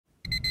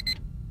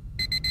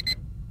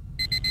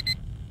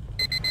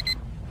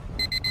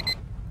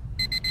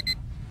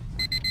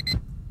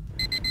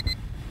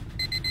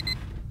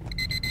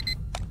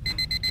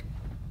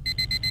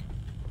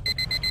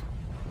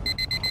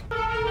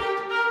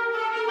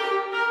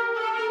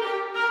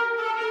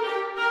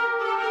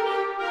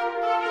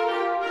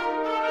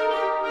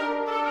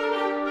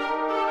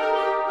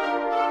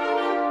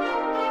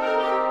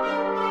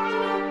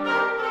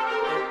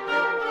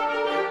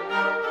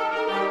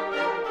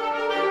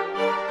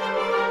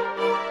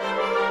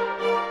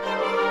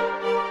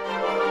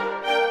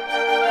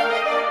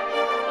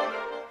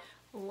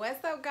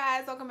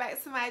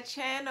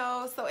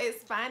channel. So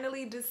it's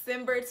finally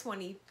December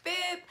 25th.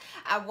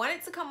 I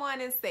wanted to come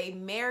on and say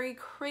Merry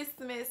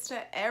Christmas to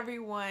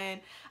everyone.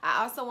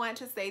 I also want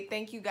to say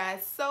thank you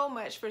guys so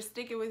much for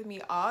sticking with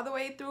me all the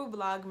way through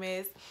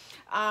Vlogmas.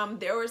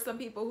 There were some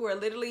people who are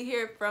literally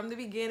here from the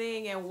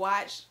beginning and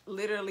watched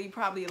literally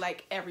probably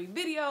like every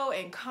video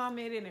and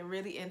commented and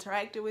really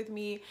interacted with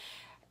me.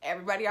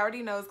 Everybody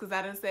already knows because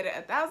I done said it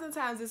 1,000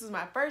 times. This is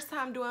my first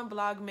time doing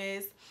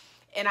Vlogmas.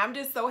 And I'm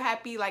just so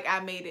happy like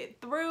I made it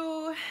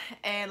through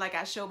and like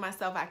I showed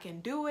myself I can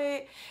do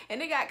it. And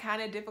it got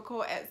kind of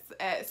difficult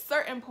at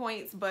certain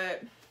points,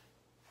 but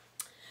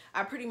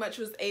I pretty much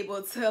was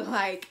able to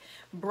like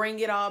bring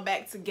it all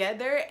back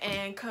together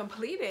and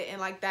complete it. And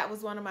like that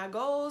was one of my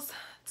goals,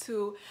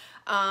 to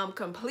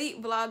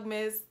complete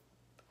Vlogmas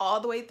all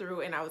the way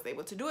through, and I was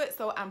able to do it,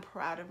 so I'm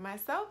proud of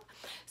myself.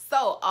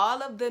 So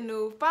all of the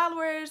new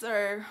followers,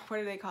 or what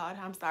are they called?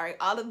 I'm sorry,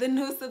 all of the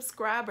new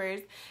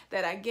subscribers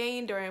that I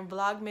gained during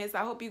Vlogmas,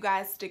 I hope you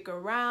guys stick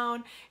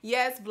around.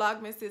 Yes,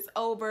 Vlogmas is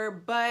over,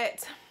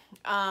 but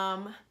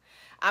I'm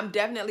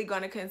definitely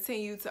going to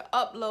continue to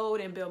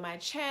upload and build my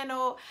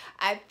channel.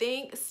 I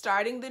think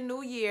starting the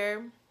new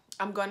year,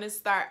 I'm going to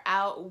start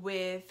out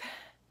with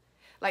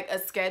like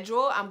a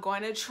schedule. I'm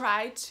going to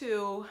try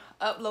to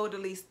upload at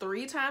least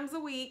 3 times a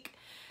week.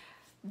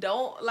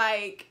 Don't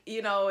like,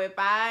 you know, if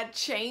I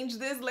change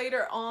this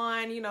later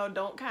on, you know,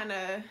 don't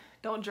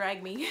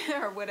drag me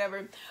or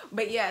whatever.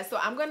 But yeah, so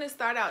I'm going to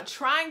start out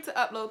trying to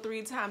upload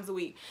 3 times a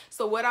week.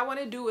 So what I want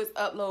to do is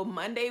upload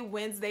Monday,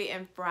 Wednesday,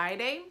 and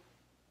Friday.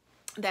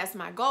 That's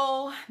my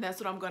goal. That's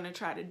what I'm going to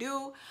try to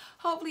do.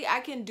 Hopefully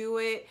I can do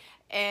it,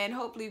 and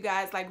hopefully you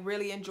guys like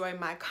really enjoy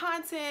my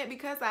content,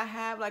 because I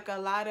have like a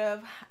lot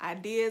of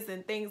ideas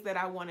and things that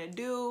I want to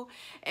do,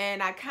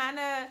 and I kind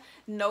of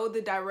know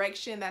the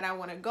direction that I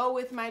want to go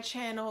with my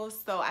channel.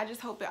 So I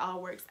just hope it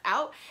all works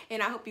out,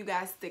 and I hope you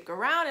guys stick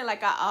around. And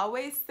like I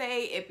always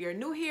say, if you're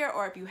new here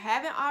or if you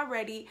haven't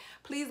already,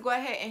 please go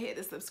ahead and hit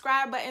the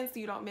subscribe button so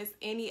you don't miss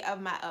any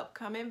of my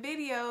upcoming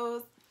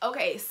videos.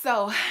 Okay,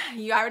 so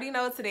you already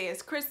know today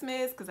is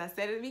Christmas, because I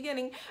said at the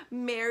beginning,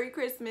 Merry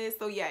Christmas.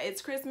 So yeah,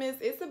 it's Christmas.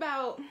 It's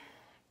about,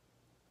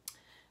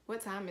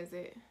 what time is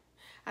it?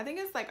 I think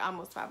it's like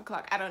almost 5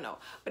 o'clock. I don't know.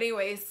 But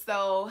anyway,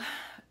 so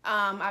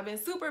I've been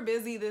super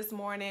busy this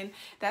morning.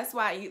 That's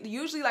why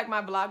usually like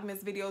my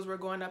Vlogmas videos were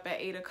going up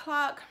at 8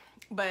 o'clock.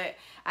 But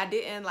I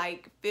didn't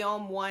like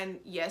film one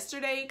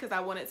yesterday because I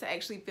wanted to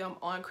actually film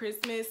on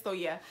Christmas. So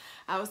yeah,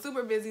 I was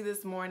super busy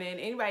this morning.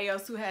 Anybody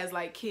else who has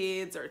like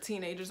kids or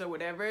teenagers or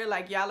whatever,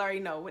 like y'all already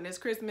know when it's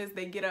Christmas,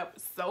 they get up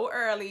so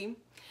early.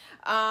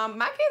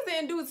 My kids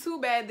didn't do too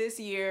bad this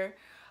year.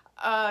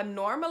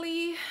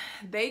 Normally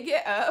they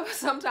get up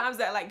sometimes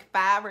at like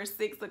 5 or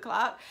 6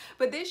 o'clock,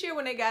 but this year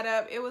when they got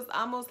up, it was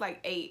almost like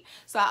 8.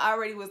 So I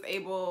already was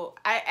able,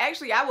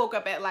 I woke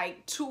up at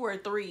like 2 or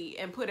 3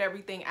 and put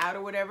everything out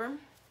or whatever.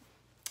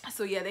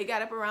 So yeah, they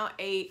got up around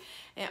 8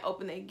 and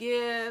opened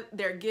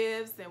their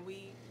gifts, and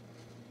we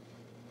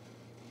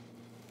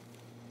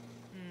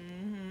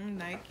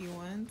Nike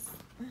ones.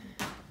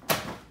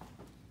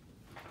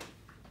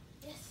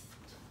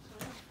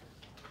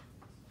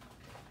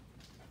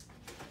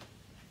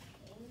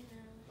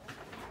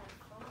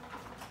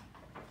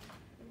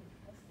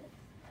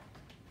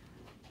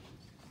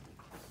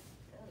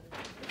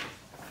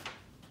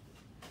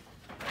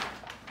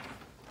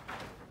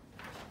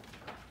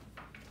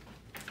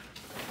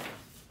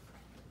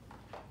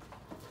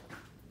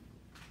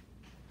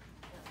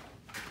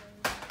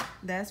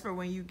 That's for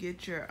when you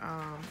get your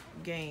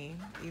game,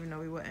 even though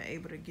we weren't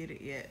able to get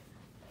it yet.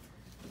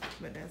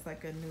 But that's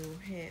like a new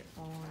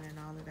headphone and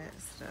all of that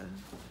stuff.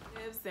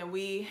 And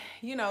we,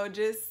 you know,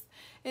 just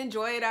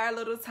enjoyed our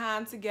little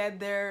time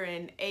together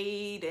and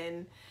ate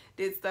and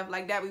did stuff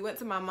like that. We went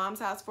to my mom's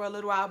house for a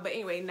little while, but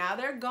anyway, now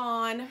they're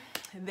gone.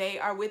 They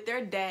are with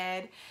their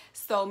dad.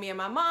 So me and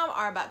my mom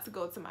are about to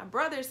go to my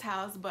brother's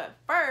house. But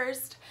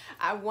first,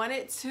 I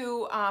wanted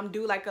to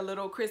do like a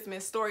little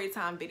Christmas story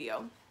time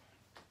video.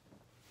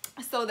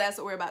 So that's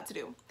what we're about to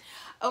do.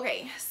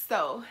 Okay,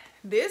 so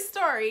this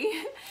story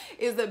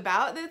is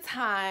about the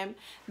time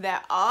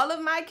that all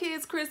of my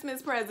kids'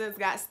 Christmas presents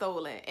got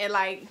stolen. And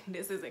like,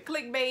 this isn't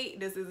clickbait.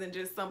 This isn't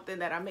just something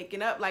that I'm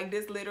making up. Like,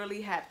 this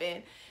literally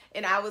happened.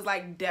 And I was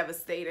like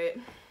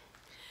devastated.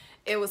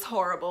 It was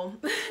horrible.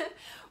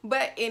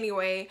 But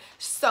anyway,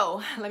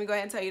 so let me go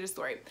ahead and tell you the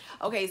story.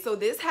 Okay, so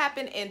this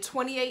happened in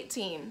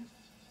 2018.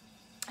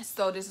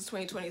 So this is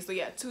 2020, so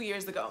yeah, 2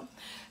 years ago.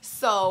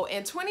 So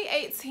in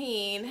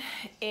 2018,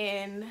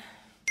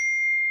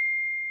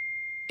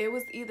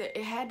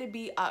 it had to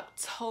be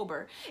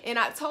October. In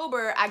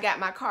October, I got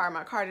my car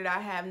that I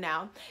have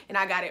now, and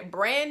I got it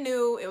brand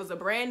new. It was a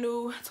brand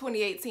new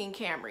 2018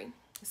 Camry.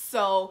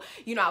 So,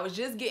 you know, I was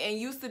just getting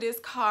used to this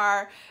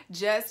car,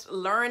 just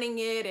learning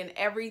it and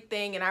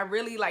everything. And I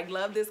really like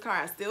love this car.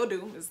 I still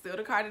do. It's still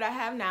the car that I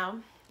have now.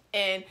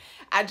 And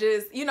I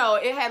just, you know,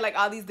 it had like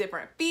all these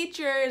different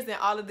features and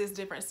all of this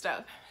different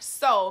stuff.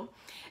 So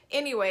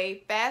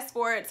anyway, fast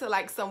forward to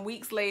like some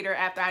weeks later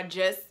after I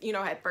just, you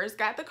know, had first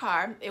got the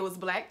car. It was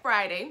Black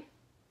Friday.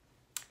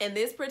 And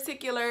this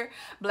particular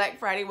Black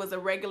Friday was a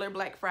regular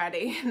Black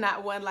Friday,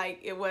 not one like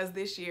it was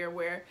this year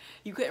where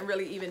you couldn't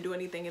really even do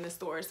anything in the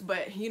stores.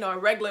 But, you know, a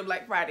regular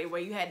Black Friday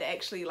where you had to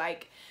actually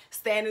like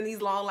stand in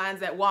these long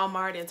lines at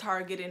Walmart and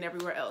Target and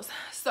everywhere else.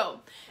 So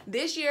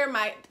this year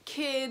my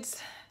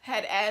kids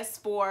had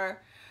asked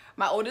for,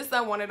 my oldest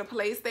son wanted a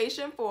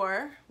PlayStation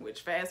 4,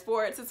 which fast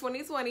forward to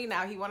 2020,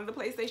 now he wanted a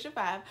PlayStation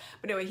 5.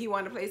 But anyway, he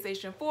wanted a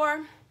PlayStation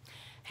 4.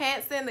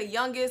 Hanson, the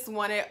youngest,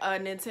 wanted a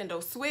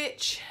Nintendo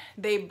Switch.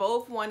 They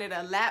both wanted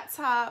a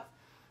laptop.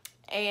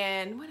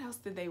 And what else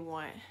did they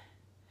want?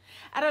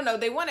 I don't know.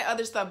 They wanted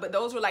other stuff, but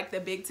those were like the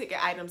big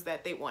ticket items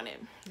that they wanted.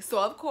 So,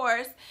 of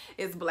course,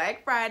 it's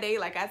Black Friday.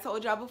 Like I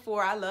told y'all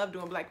before, I love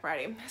doing Black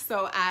Friday.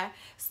 So, I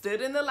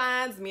stood in the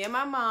lines, me and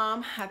my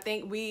mom. I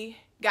think we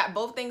got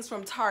both things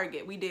from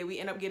Target. We did. We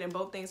ended up getting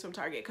both things from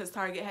Target because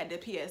Target had the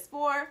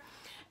PS4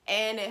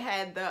 and it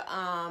had the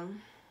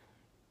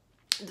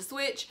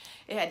Switch,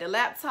 it had the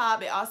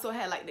laptop, it also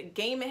had like the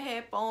gaming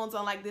headphones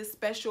on like this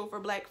special for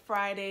Black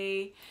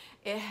Friday.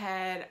 It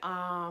had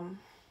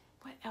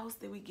what else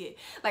did we get?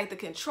 Like the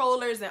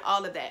controllers and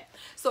all of that.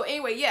 So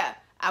anyway, yeah,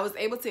 I was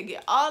able to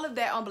get all of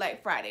that on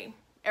Black Friday.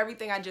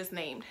 Everything I just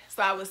named.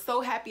 So I was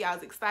so happy, I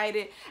was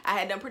excited. I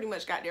had done pretty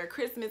much got their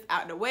Christmas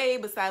out the way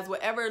besides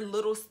whatever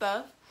little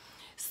stuff.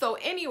 So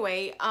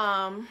anyway,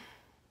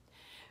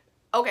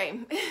 okay,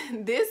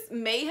 this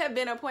may have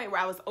been a point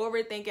where I was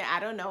overthinking, I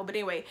don't know. But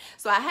anyway,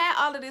 so I had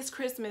all of this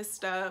Christmas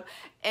stuff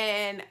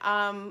and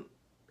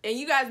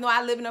you guys know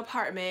I live in an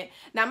apartment.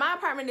 Now my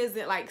apartment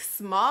isn't like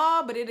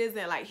small, but it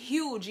isn't like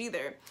huge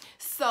either.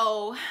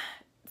 So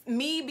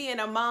me being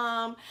a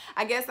mom,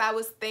 I guess I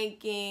was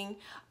thinking,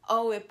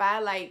 oh, if I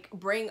like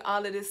bring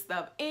all of this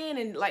stuff in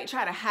and like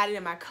try to hide it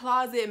in my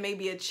closet,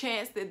 maybe a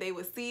chance that they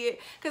would see it.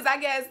 Because I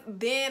guess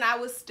then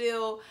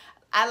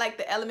I like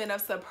the element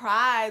of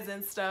surprise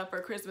and stuff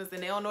for Christmas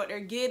and they don't know what they're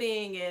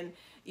getting and,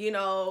 you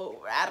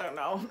know, I don't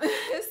know.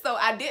 So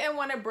I didn't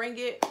want to bring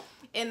it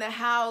in the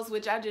house,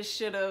 which I just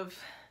should have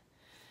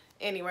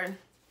anyway.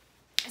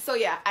 So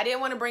yeah, I didn't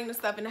want to bring the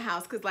stuff in the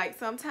house because like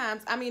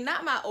sometimes, I mean,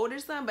 not my older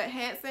son, but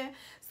Hanson,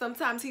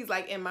 sometimes he's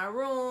like in my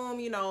room,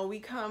 you know,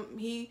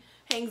 he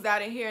hangs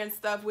out in here and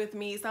stuff with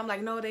me. So I'm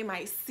like, no, they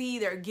might see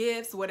their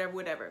gifts,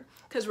 whatever.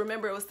 Because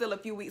remember, it was still a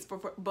few weeks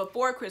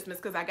before Christmas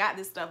because I got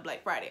this stuff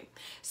Black Friday.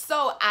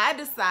 So I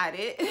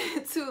decided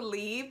to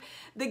leave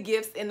the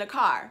gifts in the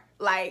car.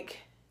 Like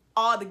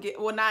all the,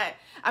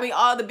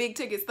 all the big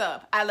ticket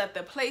stuff. I left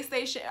the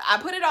PlayStation. I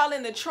put it all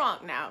in the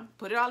trunk now.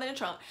 Put it all in the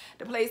trunk.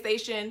 The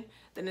PlayStation,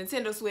 the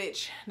Nintendo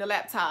Switch, the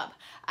laptop.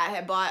 I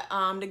had bought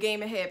the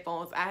gaming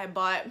headphones. I had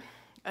bought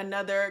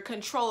another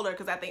controller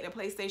because I think the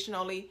PlayStation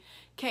only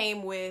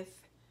came with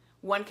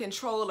one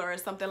controller or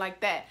something like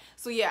that.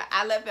 So yeah,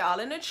 I left it all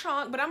in the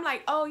trunk, but I'm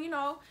like, oh, you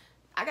know,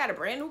 I got a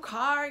brand new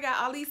car, I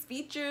got all these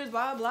features,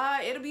 blah, blah,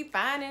 it'll be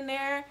fine in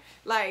there.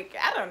 Like,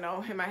 I don't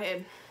know, in my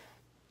head.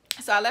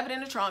 So I left it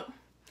in the trunk.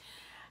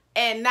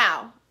 And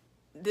now,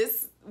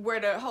 this where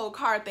the whole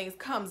car thing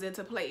comes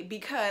into play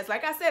because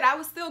like I said, I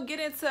was still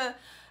getting to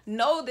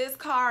know this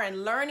car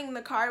and learning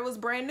the car. It was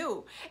brand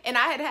new. And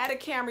I had a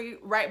Camry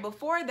right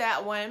before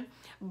that one,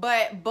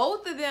 but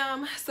both of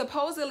them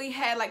supposedly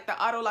had like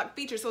the auto lock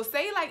feature. So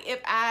say like if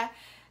I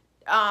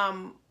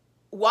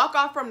walk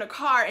off from the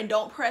car and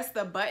don't press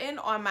the button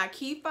on my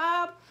key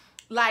fob,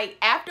 like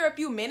after a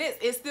few minutes,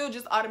 it still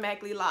just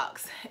automatically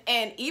locks.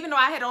 And even though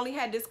I had only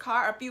had this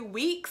car a few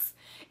weeks,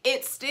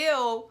 it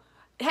still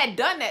had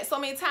done that so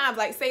many times.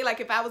 Like say like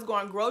if I was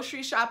going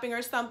grocery shopping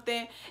or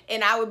something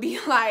and I would be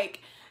like,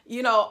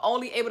 you know,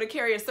 only able to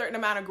carry a certain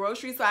amount of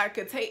groceries, so I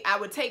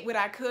would take what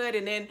I could,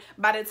 and then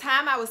by the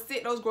time I would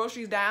sit those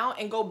groceries down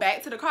and go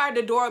back to the car,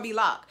 the door would be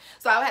locked.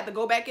 So I would have to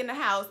go back in the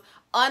house,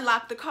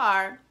 unlock the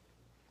car,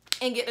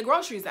 and get the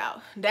groceries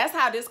out. That's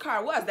how this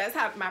car was. That's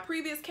how my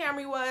previous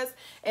Camry was,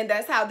 and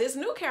that's how this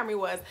new Camry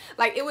was.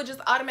 Like it would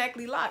just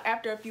automatically lock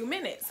after a few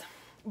minutes.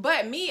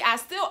 But me, I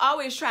still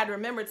always try to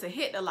remember to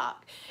hit the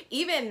lock.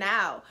 Even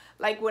now,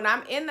 like when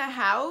I'm in the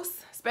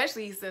house,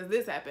 especially since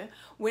this happened,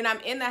 when I'm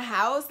in the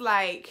house,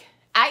 like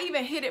I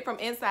even hit it from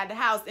inside the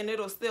house and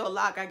it'll still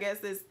lock. I guess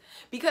it's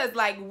because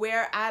like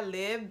where I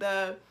live,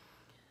 I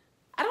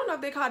don't know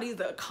if they call these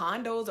the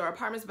condos or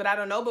apartments, but I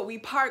don't know, but we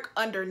park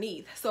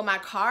underneath. So my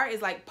car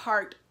is like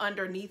parked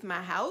underneath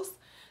my house.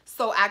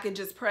 So I could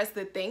just press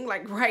the thing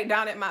like right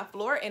down at my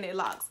floor and it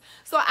locks.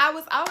 So I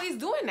was always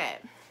doing that.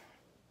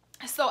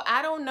 So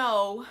I don't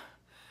know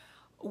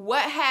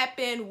what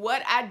happened,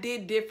 what I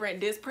did different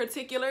this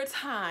particular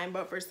time,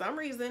 but for some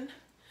reason,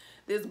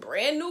 this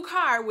brand new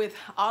car with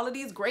all of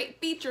these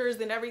great features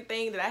and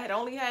everything that I had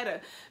only had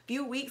a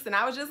few weeks and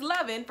I was just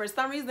loving, for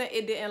some reason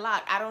it didn't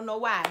lock. I don't know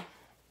why.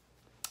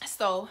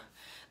 So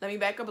let me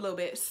back up a little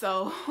bit.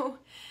 So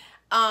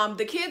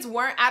the kids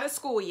weren't out of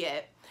school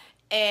yet.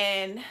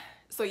 And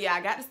so yeah,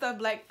 I got the stuff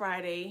Black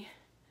Friday.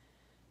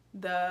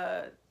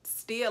 The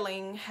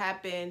stealing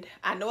happened,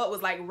 I know it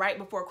was like right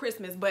before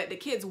Christmas, but the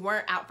kids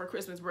weren't out for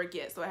Christmas break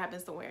yet, so it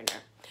happened somewhere in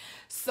there.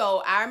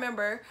 So I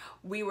remember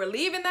we were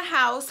leaving the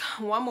house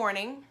one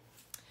morning.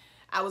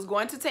 I was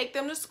going to take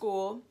them to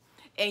school,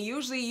 And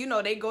usually, you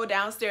know, they go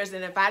downstairs,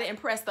 and if I didn't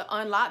press the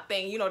unlock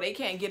thing, you know, they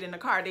can't get in the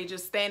car. They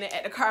just standing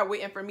at the car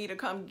waiting for me to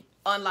come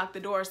unlock the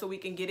door so we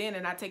can get in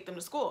and I take them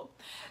to school.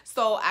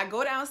 So I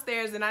go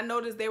downstairs and I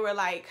noticed they were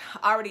like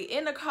already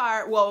in the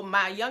car. Well,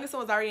 my youngest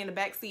one was already in the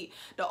back seat.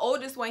 The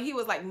oldest one, he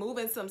was like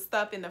moving some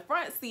stuff in the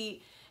front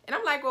seat. And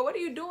I'm like, well, what are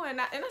you doing?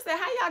 And I said,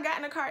 how y'all got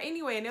in the car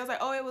anyway? And they was like,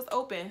 oh, it was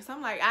open. So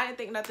I'm like, I didn't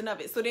think nothing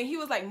of it. So then he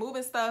was like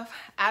moving stuff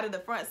out of the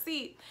front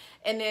seat.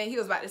 And then he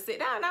was about to sit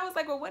down. And I was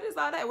like, well, what is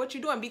all that? What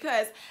you doing?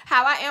 Because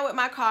how I am with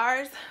my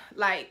cars,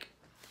 like,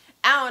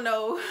 I don't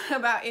know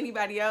about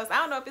anybody else. I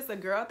don't know if it's a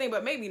girl thing,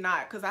 but maybe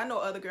not. Because I know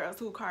other girls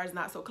whose cars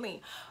not so clean.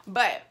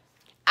 But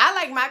I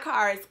like my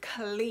cars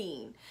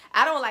clean.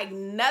 I don't like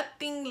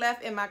nothing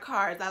left in my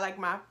cars. I like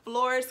my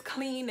floors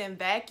clean and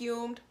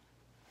vacuumed.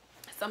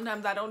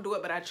 Sometimes I don't do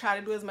it, but I try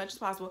to do as much as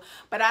possible.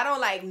 But I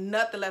don't like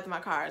nothing left in my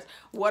cars.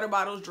 Water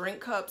bottles, drink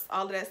cups,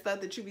 all of that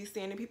stuff that you be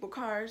seeing in people's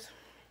cars.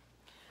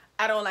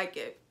 I don't like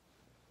it.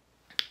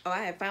 Oh, I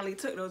had finally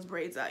took those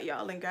braids out,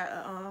 y'all, and got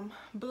a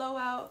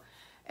blowout.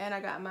 And I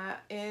got my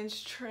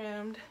ends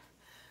trimmed.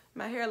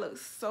 My hair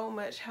looks so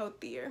much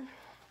healthier.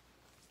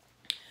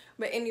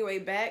 But anyway,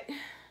 back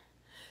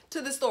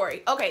to the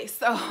story. Okay,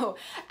 so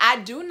I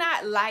do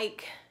not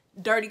like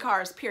dirty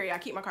cars, period. I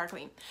keep my car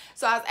clean.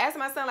 So I was asking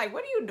my son, like,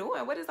 what are you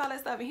doing? What is all that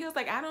stuff? And he was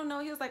like, I don't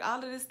know. He was like,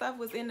 all of this stuff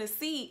was in the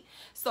seat.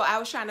 So I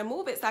was trying to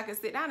move it so I could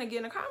sit down and get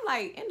in the car. I'm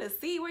like, in the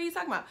seat? What are you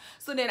talking about?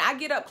 So then I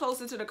get up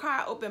closer to the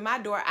car, open my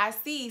door. I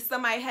see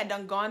somebody had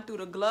done gone through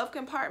the glove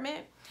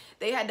compartment.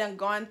 They had done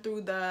gone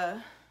through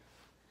the,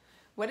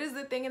 what is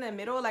the thing in the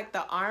middle? Like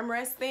the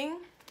armrest thing.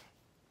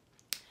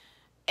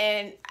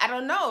 And I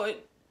don't know.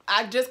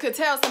 I just could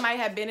tell somebody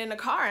had been in the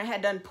car and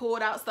had done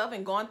pulled out stuff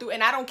and gone through.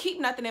 And I don't keep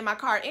nothing in my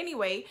car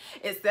anyway,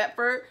 except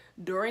for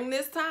during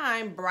this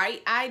time,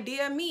 bright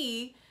idea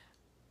me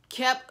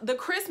kept the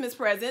Christmas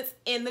presents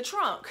in the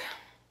trunk.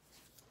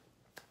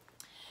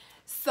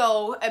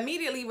 So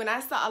immediately when I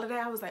saw all of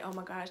that, I was like, oh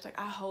my gosh, like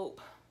I hope.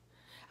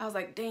 I was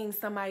like, dang,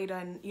 somebody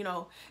done, you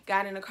know,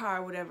 got in the car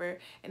or whatever.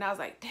 And I was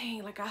like,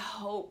 dang, like I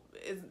hope,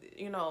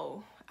 you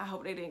know, I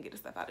hope they didn't get the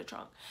stuff out of the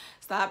trunk.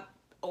 So I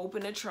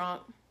opened the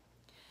trunk.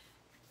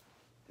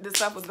 The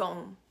stuff was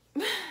gone.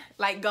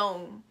 Like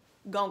gone.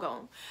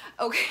 Gone.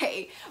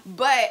 Okay.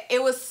 But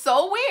it was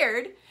so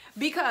weird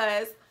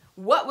because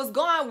what was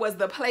gone was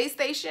the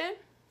PlayStation.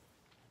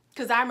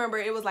 Because I remember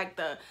it was like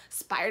the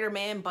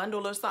Spider-Man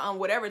bundle or something,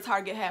 whatever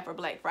Target had for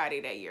Black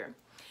Friday that year.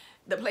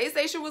 The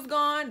PlayStation was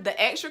gone.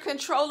 The extra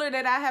controller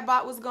that I had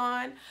bought was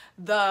gone.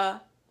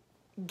 The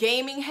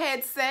gaming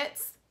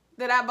headsets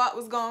that I bought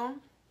was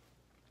gone.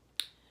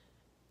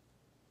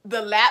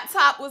 The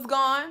laptop was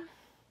gone.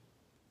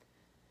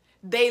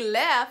 They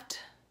left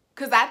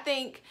because I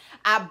think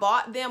I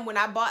bought them when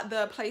I bought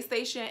the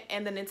PlayStation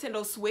and the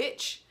Nintendo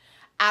Switch.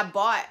 I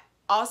bought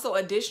also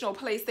additional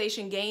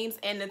PlayStation games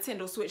and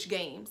Nintendo Switch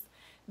games.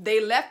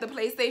 They left the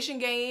PlayStation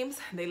games,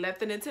 they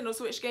left the Nintendo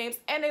Switch games,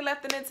 and they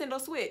left the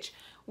Nintendo Switch,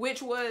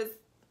 which was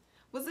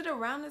it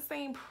around the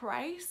same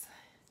price?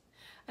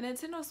 A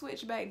Nintendo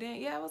Switch back then,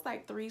 yeah, it was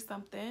like $3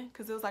 something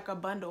because it was like a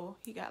bundle.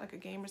 He got like a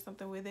game or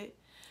something with it.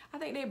 I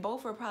think they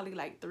both were probably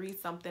like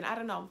 $3 something. I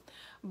don't know.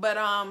 But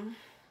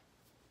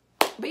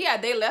yeah,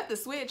 they left the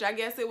Switch. I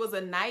guess it was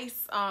a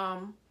nice,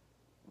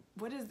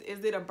 what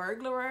is it a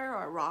burglar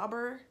or a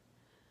robber?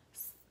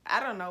 I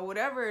don't know,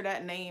 whatever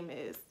that name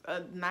is.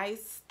 A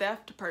nice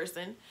theft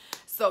person.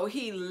 So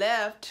he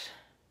left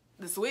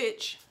the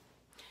Switch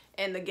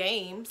and the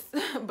games,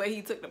 but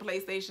he took the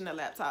PlayStation, the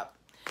laptop.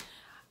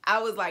 I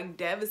was like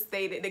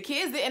devastated. The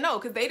kids didn't know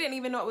because they didn't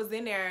even know it was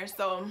in there.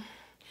 So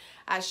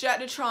I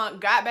shut the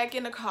trunk, got back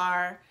in the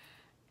car,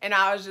 and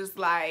I was just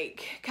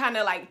like, kind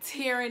of like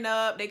tearing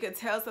up. They could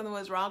tell something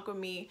was wrong with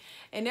me.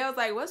 And they was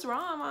like, what's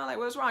wrong, Mom? Like,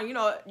 what's wrong? You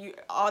know,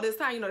 all this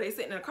time, you know, they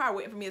sitting in the car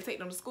waiting for me to take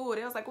them to school.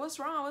 They was like, what's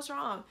wrong? What's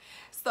wrong?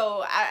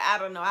 So I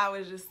don't know. I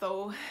was just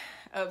so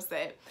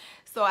upset.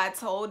 So I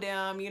told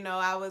them, you know,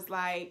 I was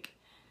like,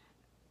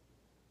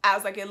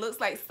 it looks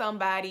like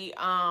somebody,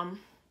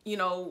 you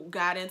know,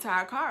 got into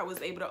our car,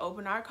 was able to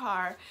open our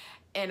car.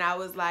 And I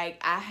was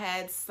like, I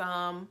had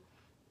some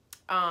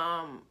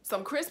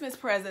Christmas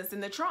presents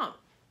in the trunk.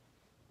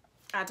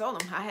 I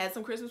told them I had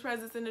some Christmas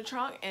presents in the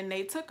trunk and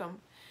they took them.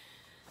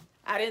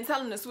 I didn't tell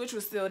them the Switch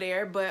was still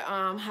there, but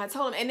I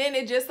told them. And then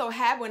it just so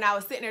happened when I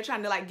was sitting there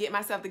trying to like get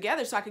myself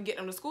together so I could get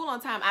them to school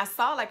on time, I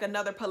saw like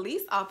another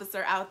police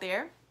officer out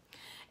there.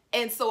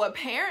 And so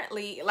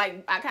apparently,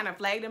 like, I kind of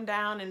flagged him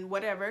down and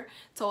whatever,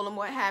 told him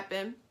what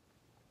happened.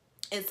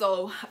 And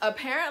so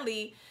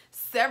apparently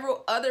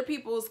several other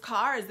people's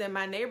cars in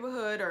my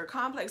neighborhood or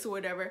complex or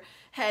whatever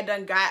had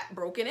done got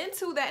broken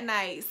into that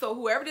night. So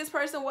whoever this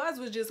person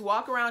was just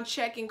walking around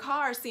checking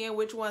cars, seeing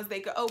which ones they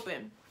could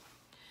open.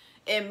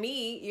 And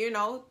me, you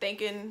know,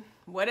 thinking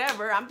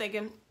whatever, I'm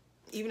thinking,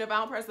 even if I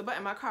don't press the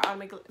button, my car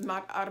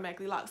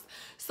automatically locks.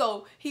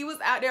 So he was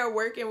out there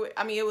working with,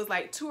 I mean, it was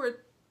like 2 or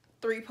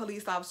 3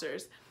 police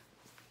officers.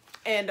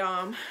 And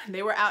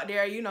they were out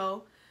there, you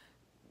know,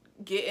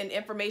 getting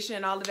information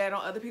and all of that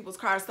on other people's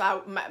cars.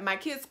 So my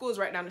kids' school is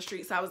right down the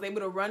street, so I was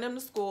able to run them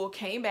to school,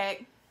 came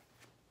back,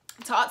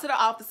 talked to the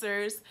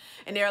officers,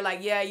 and they're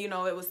like, yeah, you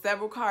know, it was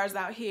several cars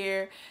out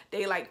here.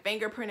 They like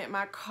fingerprinted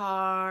my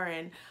car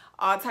and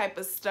all type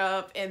of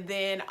stuff. And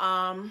then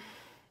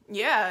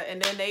yeah,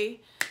 and then they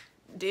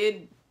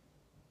did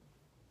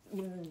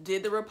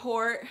the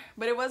report,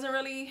 but it wasn't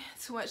really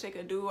too much they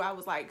could do. I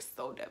was like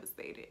so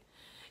devastated.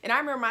 And I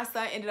remember my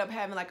son ended up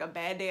having like a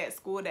bad day at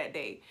school that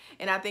day.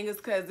 And I think it's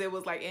because it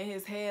was like in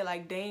his head,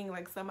 like, dang,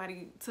 like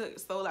somebody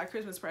stole our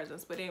Christmas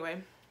presents. But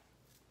anyway,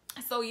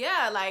 so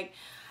yeah, like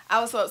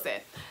I was so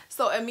upset.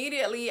 So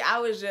immediately I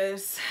was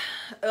just,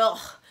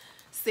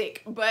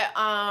 sick. But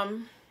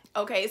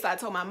okay, so I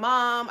told my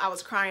mom, I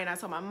was crying. I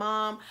told my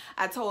mom,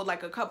 I told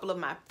like a couple of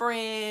my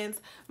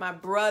friends, my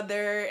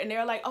brother, and they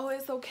were like, oh,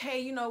 it's okay.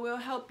 You know, we'll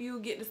help you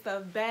get the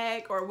stuff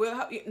back, or we'll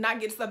help you not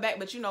get the stuff back,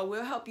 but you know,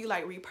 we'll help you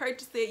like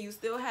repurchase it. You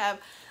still have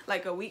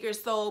like a week or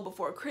so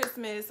before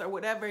Christmas or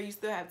whatever. You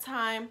still have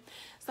time.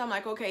 So I'm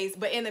like, okay,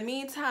 but in the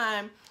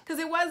meantime, because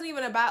it wasn't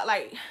even about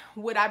like,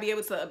 would I be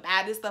able to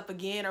buy this stuff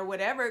again or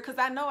whatever, because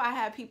I know I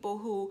have people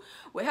who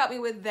would help me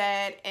with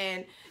that,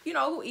 and you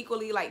know, who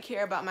equally like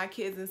care about my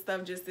kids and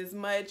stuff just as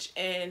much,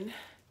 and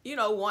you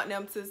know, want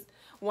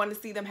to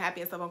see them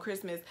happy and stuff on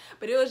Christmas.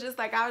 But it was just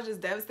like, I was just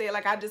devastated.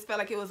 Like I just felt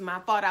like it was my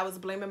fault. I was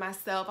blaming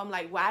myself. I'm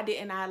like, why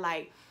didn't I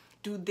like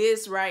do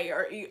this right?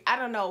 Or I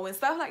don't know, when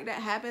stuff like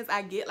that happens,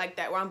 I get like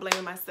that where I'm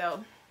blaming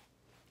myself.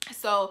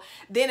 So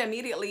then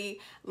immediately,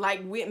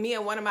 like me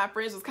and one of my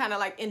friends was kind of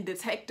like in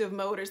detective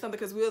mode or something,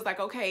 because we was like,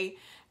 okay,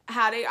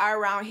 how they are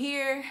around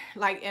here,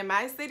 like in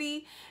my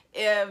city,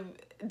 if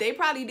they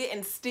probably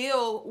didn't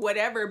steal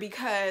whatever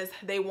because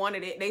they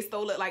wanted it, they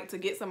stole it like to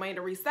get some money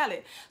to resell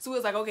it. So we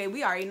was like, okay,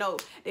 we already know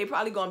they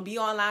probably gonna be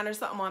online or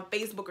something on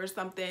Facebook or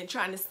something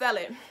trying to sell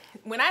it.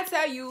 When I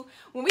tell you,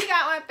 when we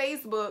got on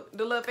Facebook,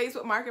 the little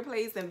Facebook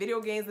marketplace and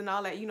video games and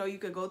all that, you know, you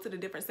could go to the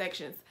different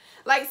sections.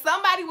 Like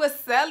somebody was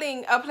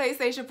selling a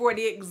PlayStation for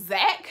the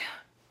exact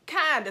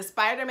kind, the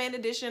Spider-Man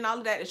edition, all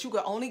of that, that you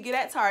could only get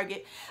at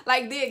Target,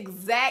 like the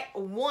exact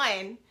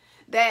one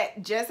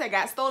that just had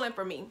got stolen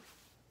from me.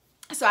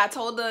 So I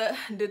told the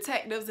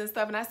detectives and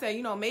stuff, and I said,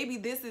 you know, maybe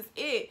this is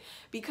it,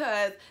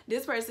 because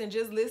this person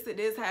just listed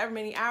this however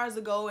many hours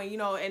ago, and you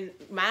know, and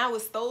mine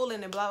was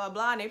stolen and blah blah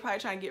blah, and they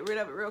probably trying to get rid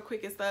of it real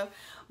quick and stuff,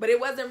 but it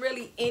wasn't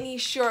really any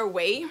sure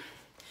way.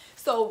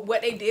 So what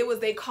they did was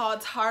they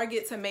called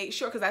Target to make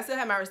sure, because I still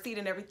have my receipt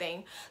and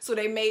everything. So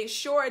they made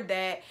sure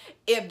that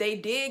if they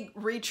did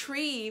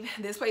retrieve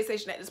this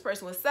PlayStation that this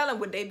person was selling,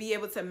 would they be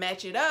able to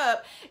match it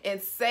up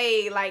and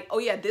say like, oh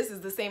yeah, this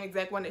is the same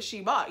exact one that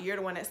she bought. You're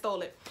the one that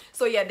stole it.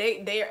 So yeah,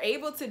 they are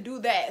able to do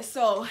that.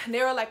 So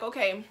they were like,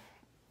 okay,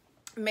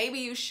 maybe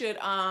you should,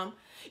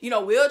 you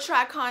know, we'll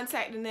try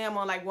contacting them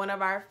on like one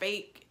of our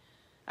fake,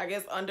 I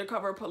guess,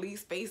 undercover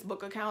police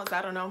Facebook accounts.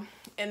 I don't know.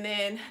 And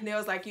then they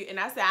was like, and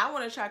I said, I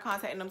want to try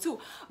contacting them too.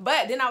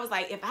 But then I was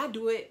like, if I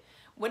do it,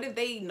 what if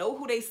they know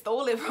who they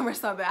stole it from or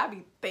something? I'd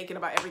be thinking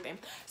about everything.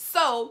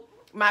 So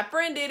my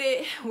friend did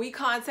it. We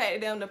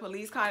contacted them. The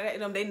police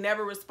contacted them. They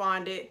never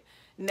responded.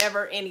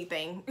 Never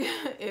anything.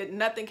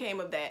 Nothing came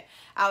of that.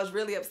 I was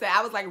really upset.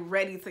 I was like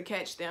ready to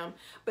catch them.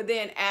 But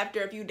then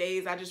after a few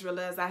days, I just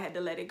realized I had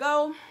to let it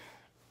go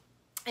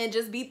and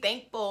just be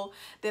thankful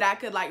that I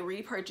could like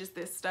repurchase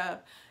this stuff,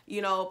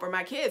 you know, for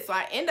my kids. So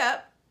I end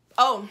up,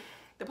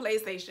 the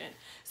PlayStation.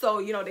 So,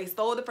 you know, they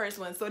stole the first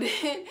one. So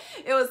then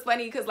it was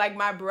funny because like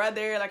my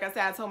brother, like I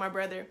said, I told my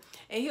brother,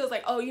 and he was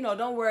like, oh, you know,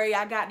 don't worry,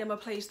 I got them a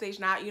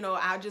PlayStation.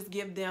 I'll just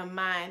give them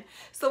mine.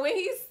 So when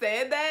he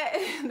said that,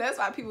 that's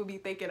why people be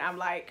thinking I'm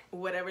like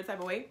whatever type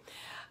of way.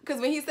 Because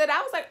when he said,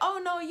 I was like,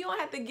 oh no, you don't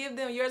have to give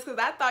them yours, because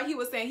I thought he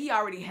was saying he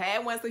already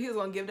had one, so he was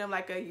gonna give them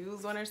like a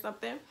used one or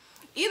something.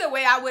 Either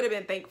way, I would have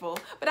been thankful.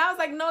 But I was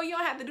like, no, you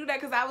don't have to do that,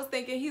 because I was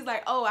thinking, he's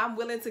like, oh, I'm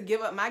willing to give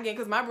up my game,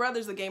 because my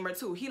brother's a gamer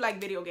too. He liked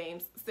video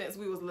games since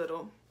we was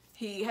little.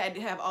 He had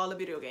to have all the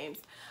video games.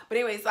 But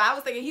anyway, so I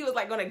was thinking he was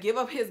like going to give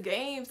up his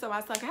game so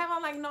my son could have.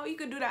 I'm like, no, you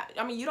could do that.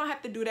 I mean, you don't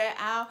have to do that.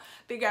 I'll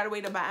figure out a way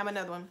to buy him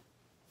another one.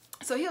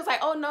 So he was like,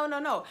 oh, no, no,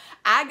 no.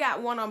 I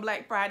got one on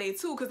Black Friday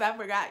too, because I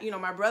forgot, you know,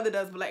 my brother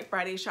does Black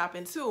Friday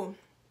shopping too.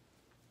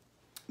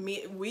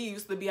 We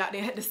used to be out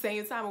there at the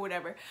same time or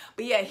whatever.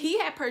 But yeah, he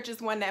had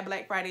purchased one that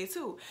Black Friday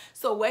too.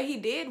 So what he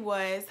did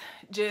was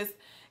just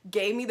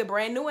gave me the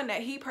brand new one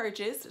that he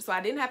purchased. So I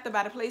didn't have to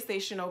buy the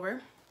PlayStation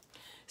over.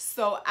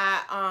 So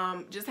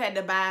I just had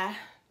to buy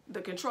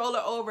the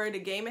controller over, the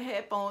gaming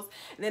headphones,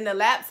 and then the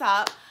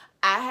laptop.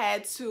 I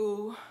had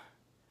to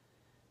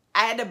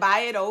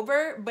buy it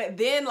over. But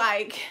then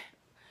like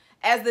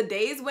as the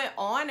days went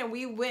on and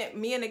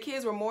me and the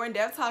kids were more in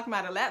depth talking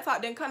about a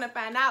laptop, then kind of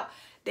find out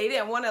they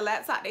didn't want a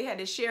laptop they had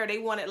to share. They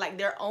wanted like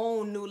their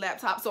own new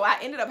laptop. So I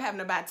ended up having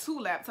to buy 2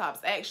 laptops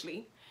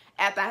actually,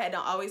 after I had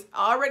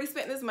already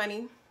spent this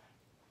money,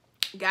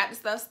 got the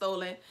stuff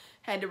stolen,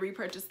 had to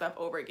repurchase stuff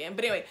over again.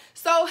 But anyway,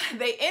 so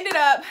they ended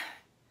up,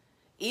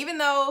 even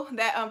though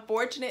that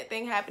unfortunate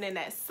thing happened and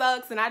that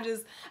sucks, and I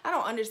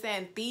don't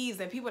understand thieves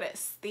and people that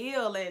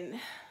steal, and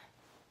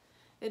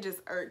It just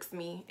irks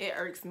me. It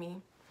irks me.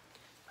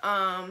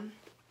 And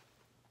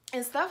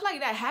stuff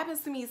like that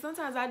happens to me.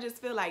 Sometimes I just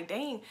feel like,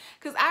 dang.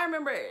 Because I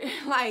remember,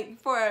 like,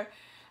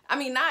 I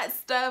mean, not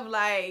stuff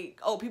like,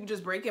 oh, people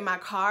just breaking my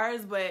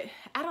cars. But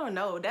I don't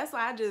know. That's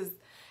why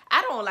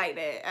I don't like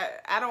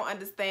that. I don't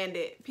understand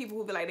it. People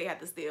who feel like they have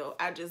to steal.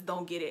 I just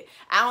don't get it.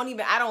 I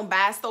don't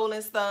buy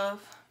stolen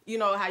stuff. You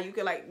know how you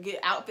could like get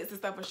outfits and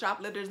stuff for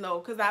shoplifters? No,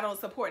 because I don't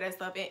support that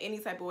stuff in any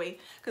type of way.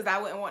 Because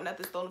I wouldn't want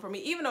nothing stolen from me.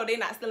 Even though they're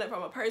not stealing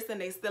from a person,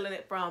 they stealing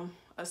it from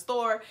a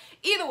store.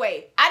 Either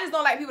way, I just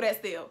don't like people that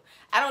steal.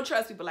 I don't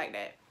trust people like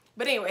that.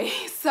 But anyway,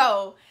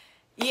 so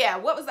yeah,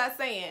 what was I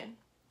saying?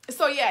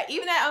 So yeah,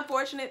 even that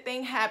unfortunate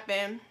thing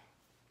happened.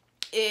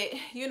 It,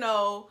 you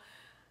know,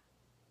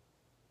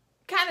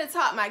 kind of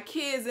taught my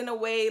kids in a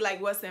way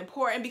like what's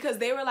important, because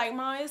they were like,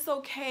 Mom, it's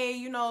okay,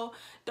 you know,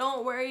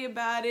 don't worry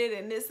about it,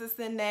 and this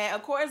and that.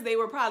 Of course they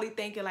were probably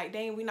thinking like,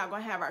 dang, we're not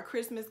gonna have our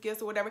Christmas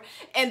gifts or whatever,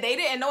 and they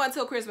didn't know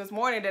until Christmas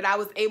morning that I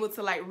was able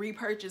to like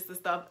repurchase the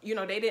stuff. You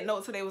know, they didn't know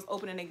until they was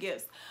opening the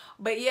gifts.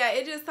 But yeah,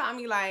 it just taught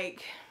me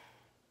like,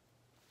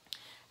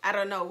 I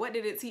don't know, what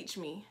did it teach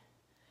me?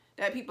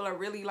 That people are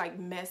really like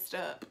messed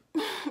up.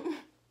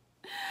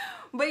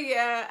 But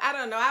yeah, I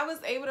don't know, I was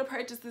able to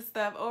purchase this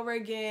stuff over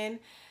again.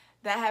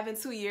 That happened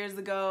 2 years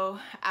ago.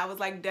 I was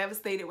like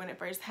devastated when it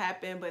first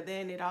happened, but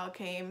then it all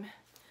came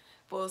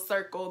full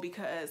circle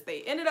because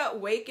they ended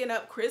up waking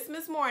up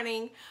Christmas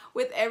morning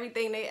with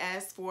everything they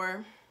asked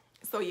for.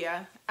 So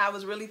yeah, I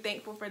was really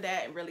thankful for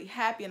that and really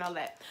happy and all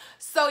that.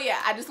 So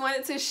yeah, I just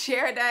wanted to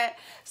share that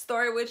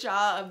story with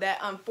y'all of that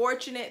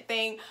unfortunate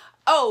thing.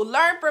 Oh,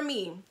 learn from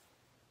me.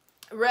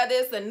 Whether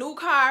it's a new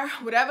car,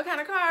 whatever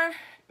kind of car,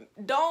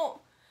 don't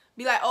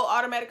be like, oh,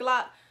 automatic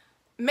lock.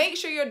 Make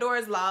sure your door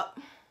is locked.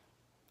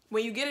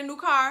 When you get a new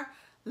car,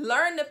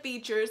 learn the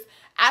features.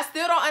 I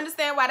still don't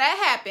understand why that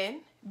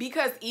happened,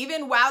 because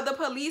even while the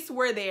police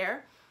were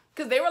there,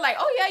 because they were like,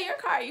 oh yeah, your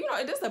car, you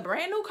know, this is a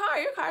brand new car,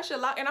 your car should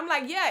lock. And I'm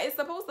like, yeah, it's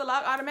supposed to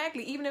lock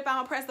automatically even if I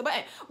don't press the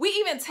button. We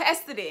even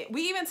tested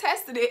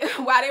it.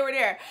 While they were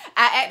there.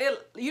 I acted,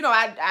 you know,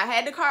 I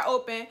had the car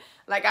open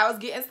like I was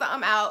getting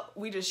something out.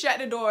 We just shut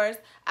the doors.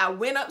 I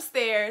went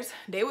upstairs.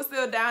 They were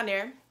still down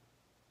there.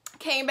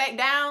 Came back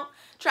down,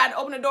 tried to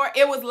open the door.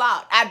 It was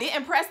locked. I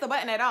didn't press the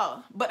button at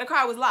all, but the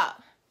car was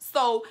locked.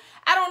 So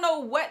I don't know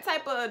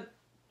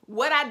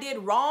what I did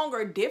wrong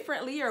or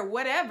differently or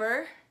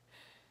whatever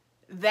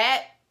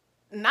that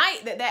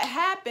night that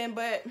happened.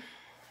 But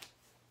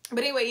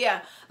anyway,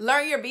 yeah,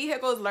 learn your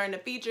vehicles, learn the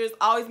features.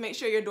 Always make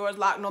sure your door is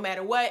locked no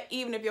matter what,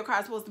 even if your car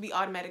is supposed to be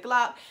automatic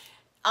lock.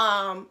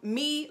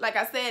 Me, like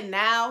I said,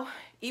 now,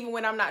 even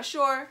when I'm not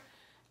sure,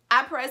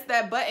 I press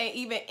that button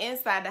even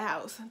inside the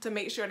house to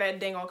make sure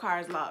that dang on car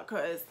is locked,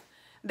 because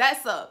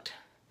that sucked.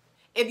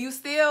 If you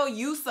steal,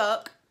 you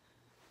suck.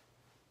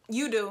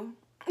 You do.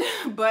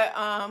 But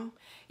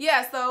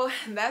yeah, so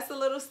that's a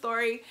little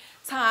story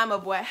time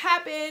of what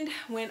happened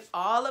when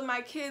all of my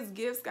kids'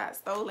 gifts got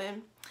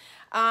stolen.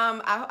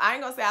 I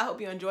ain't gonna say I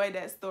hope you enjoyed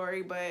that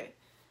story, but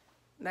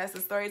that's the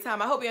story time.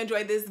 I hope you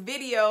enjoyed this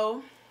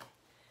video.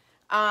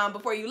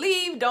 Before you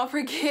leave, don't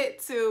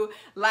forget to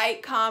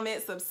like,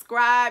 comment,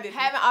 subscribe. If you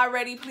haven't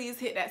already, please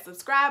hit that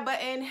subscribe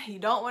button. You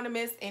don't want to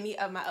miss any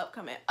of my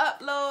upcoming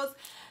uploads.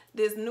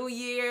 This new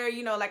year,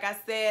 you know, like I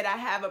said, I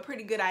have a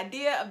pretty good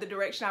idea of the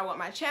direction I want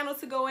my channel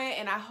to go in,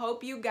 and I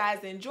hope you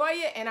guys enjoy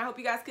it, and I hope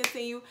you guys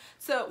continue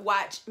to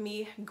watch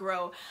me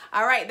grow.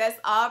 All right, that's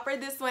all for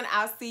this one.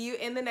 I'll see you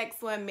in the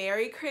next one.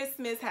 Merry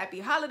Christmas, happy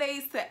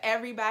holidays to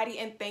everybody,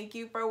 and thank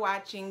you for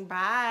watching.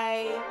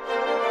 Bye.